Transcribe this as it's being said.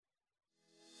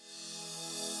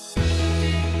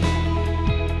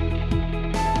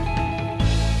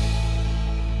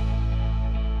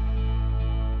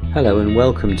Hello and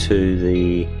welcome to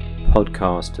the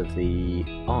podcast of the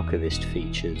Archivist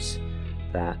features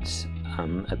that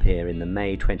appear in the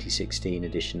May 2016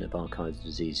 edition of Archives of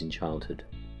Disease in Childhood.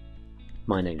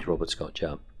 My name is Robert Scott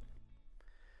Jupp.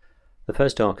 The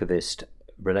first Archivist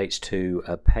relates to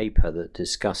a paper that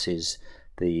discusses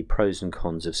the pros and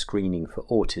cons of screening for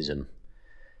autism.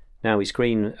 Now, we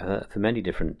screen for many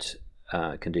different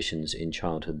conditions in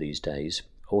childhood these days.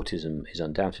 Autism is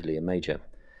undoubtedly a major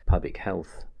public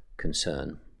health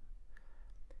concern.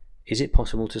 Is it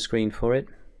possible to screen for it?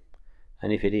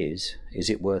 And if it is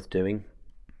it worth doing?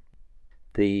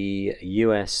 The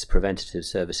US Preventative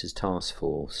Services Task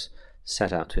Force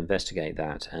set out to investigate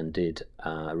that and did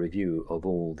a review of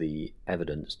all the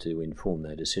evidence to inform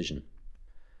their decision.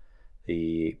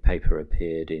 The paper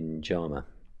appeared in JAMA.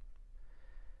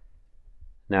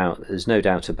 Now, there's no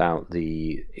doubt about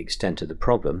the extent of the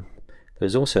problem.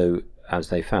 There's also, as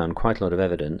they found, quite a lot of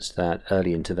evidence that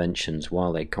early interventions,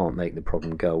 while they can't make the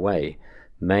problem go away,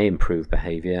 may improve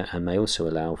behaviour and may also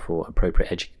allow for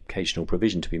appropriate educational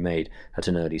provision to be made at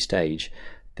an early stage.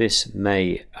 This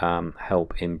may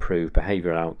help improve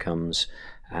behavioural outcomes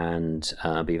and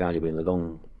be valuable in the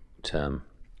long term.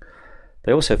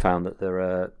 They also found that there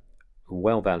are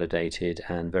well-validated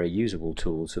and very usable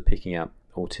tools for picking up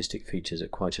autistic features at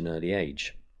quite an early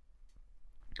age.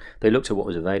 They looked at what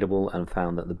was available and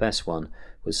found that the best one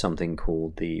was something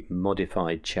called the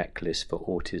Modified Checklist for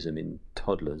Autism in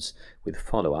Toddlers with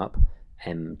Follow-up,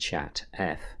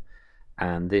 MCHAT-F,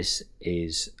 and this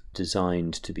is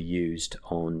designed to be used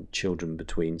on children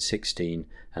between 16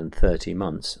 and 30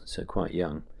 months, so quite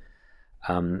young.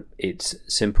 It's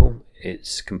simple,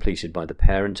 it's completed by the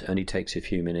parent, only takes a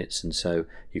few minutes, and so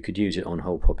you could use it on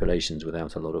whole populations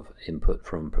without a lot of input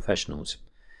from professionals.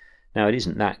 Now, it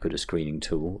isn't that good a screening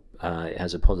tool. It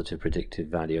has a positive predictive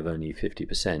value of only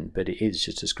 50%, but it is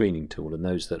just a screening tool, and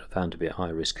those that are found to be at high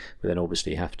risk will then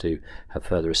obviously have to have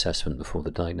further assessment before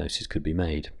the diagnosis could be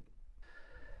made.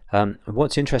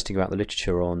 What's interesting about the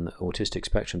literature on autistic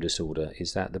spectrum disorder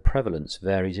is that the prevalence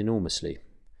varies enormously.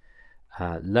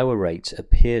 Lower rates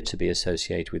appear to be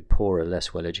associated with poorer,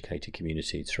 less well-educated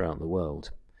communities throughout the world.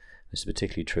 This is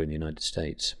particularly true in the United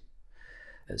States.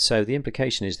 So the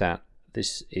implication is that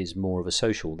this is more of a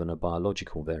social than a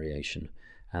biological variation,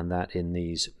 and that in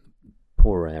these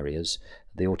poorer areas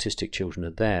the autistic children are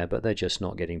there, but they're just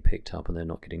not getting picked up and they're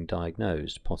not getting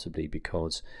diagnosed, possibly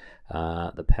because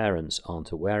the parents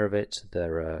aren't aware of it.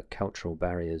 There are cultural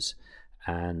barriers,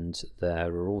 and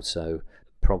there are also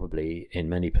probably in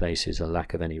many places a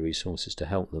lack of any resources to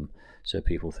help them, so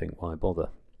people think, why bother?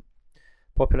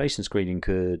 Population screening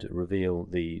could reveal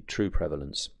the true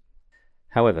prevalence.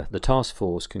 However, the task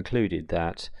force concluded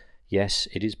that yes,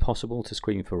 it is possible to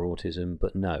screen for autism,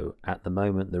 but no, at the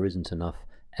moment there isn't enough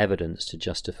evidence to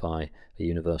justify a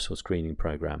universal screening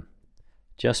program.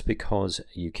 Just because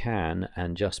you can,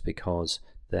 and just because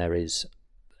there is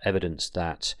evidence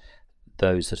that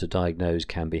those that are diagnosed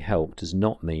can be helped, does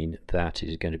not mean that it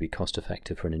is going to be cost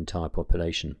effective for an entire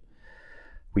population.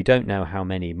 We don't know how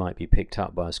many might be picked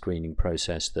up by a screening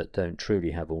process that don't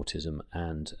truly have autism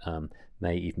and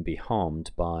may even be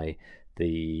harmed by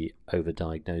the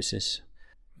overdiagnosis.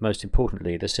 Most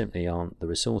importantly, there simply aren't the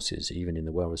resources, even in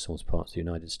the well-resourced parts of the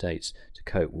United States, to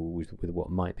cope with what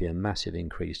might be a massive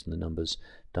increase in the numbers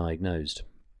diagnosed.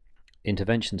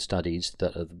 Intervention studies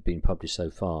that have been published so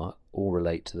far all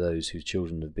relate to those whose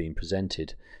children have been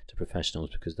presented to professionals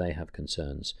because they have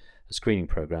concerns. A screening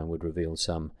program would reveal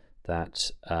some that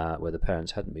where the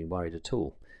parents hadn't been worried at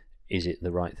all. Is it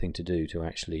the right thing to do to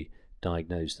actually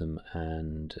diagnose them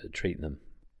and treat them?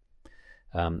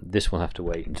 This will have to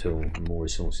wait until more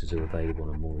resources are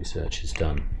available and more research is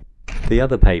done. The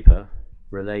other paper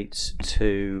relates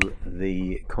to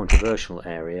the controversial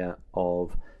area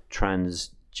of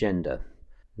transgender.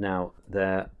 Now,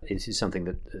 this is something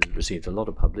that has received a lot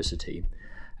of publicity,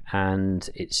 and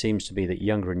it seems to be that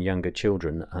younger and younger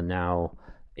children are now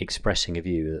expressing a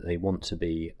view that they want to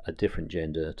be a different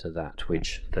gender to that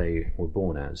which they were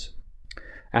born as.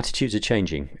 Attitudes are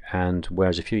changing, and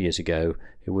whereas a few years ago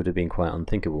it would have been quite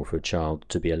unthinkable for a child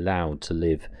to be allowed to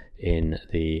live in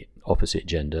the opposite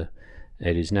gender,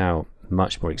 it is now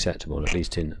much more acceptable, at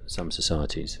least in some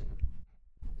societies.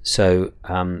 So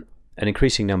an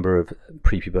increasing number of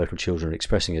prepubertal children are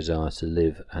expressing a desire to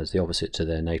live as the opposite to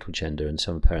their natal gender, and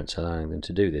some parents are allowing them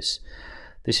to do this.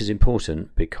 This is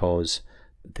important because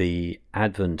the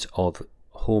advent of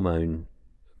hormone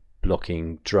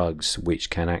blocking drugs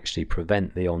which can actually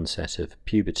prevent the onset of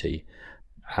puberty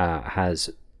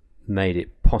has made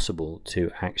it possible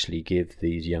to actually give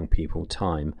these young people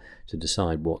time to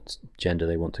decide what gender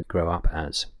they want to grow up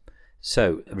as.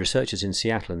 So, researchers in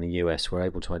Seattle in the US were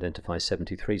able to identify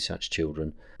 73 such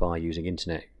children by using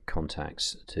internet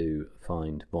contacts to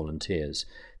find volunteers.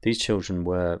 These children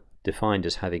were defined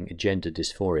as having gender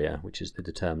dysphoria, which is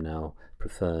the term now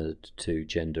preferred to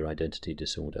gender identity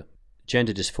disorder.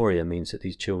 Gender dysphoria means that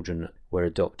these children were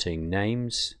adopting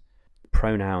names,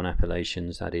 pronoun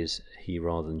appellations, that is, he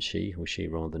rather than she or she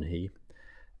rather than he,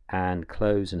 and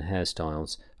clothes and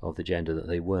hairstyles of the gender that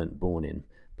they weren't born in,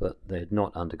 but they had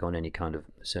not undergone any kind of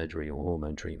surgery or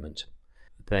hormone treatment.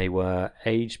 They were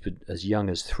aged as young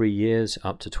as 3 years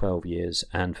up to 12 years,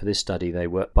 and for this study they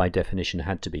were, by definition,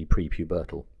 had to be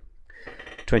prepubertal.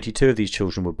 22 of these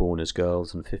children were born as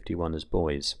girls and 51 as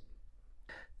boys.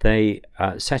 They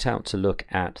set out to look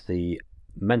at the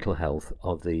mental health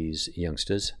of these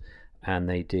youngsters, and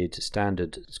they did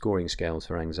standard scoring scales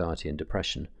for anxiety and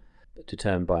depression,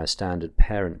 determined by a standard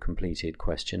parent-completed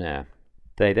questionnaire.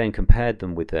 They then compared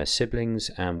them with their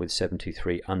siblings and with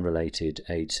 73 unrelated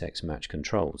age-sex match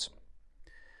controls.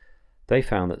 They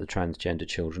found that the transgender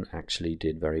children actually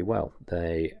did very well.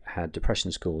 They had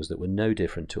depression scores that were no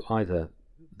different to either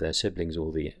their siblings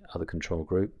or the other control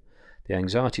group. The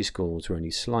anxiety scores were only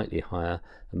slightly higher,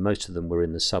 and most of them were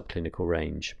in the subclinical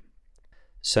range.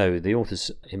 So the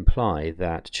authors imply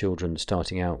that children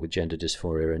starting out with gender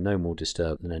dysphoria are no more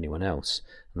disturbed than anyone else,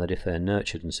 and that if they're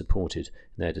nurtured and supported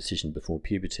in their decision before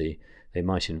puberty, they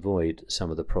might avoid some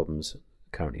of the problems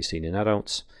currently seen in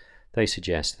adults. They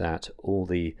suggest that all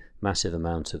the massive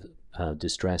amount of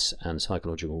distress and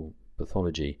psychological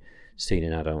pathology seen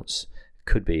in adults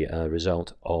could be a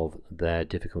result of their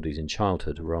difficulties in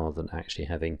childhood rather than actually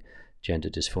having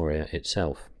gender dysphoria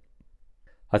itself.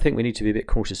 I think we need to be a bit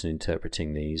cautious in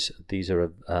interpreting these. These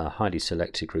are a highly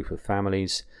selected group of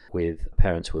families with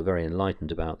parents who are very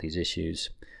enlightened about these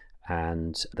issues,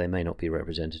 and they may not be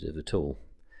representative at all.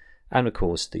 And of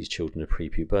course, these children are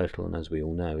prepubertal, and as we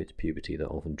all know, it's puberty that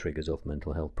often triggers off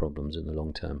mental health problems in the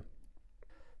long term.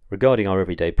 Regarding our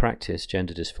everyday practice,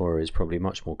 gender dysphoria is probably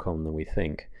much more common than we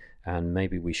think, and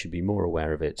maybe we should be more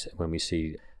aware of it when we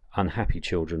see unhappy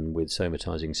children with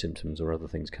somatizing symptoms or other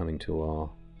things coming to our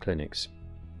clinics.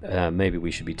 Maybe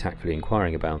we should be tactfully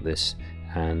inquiring about this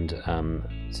and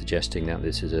suggesting that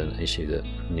this is an issue that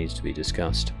needs to be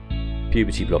discussed.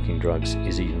 Puberty blocking drugs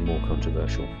is even more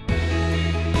controversial.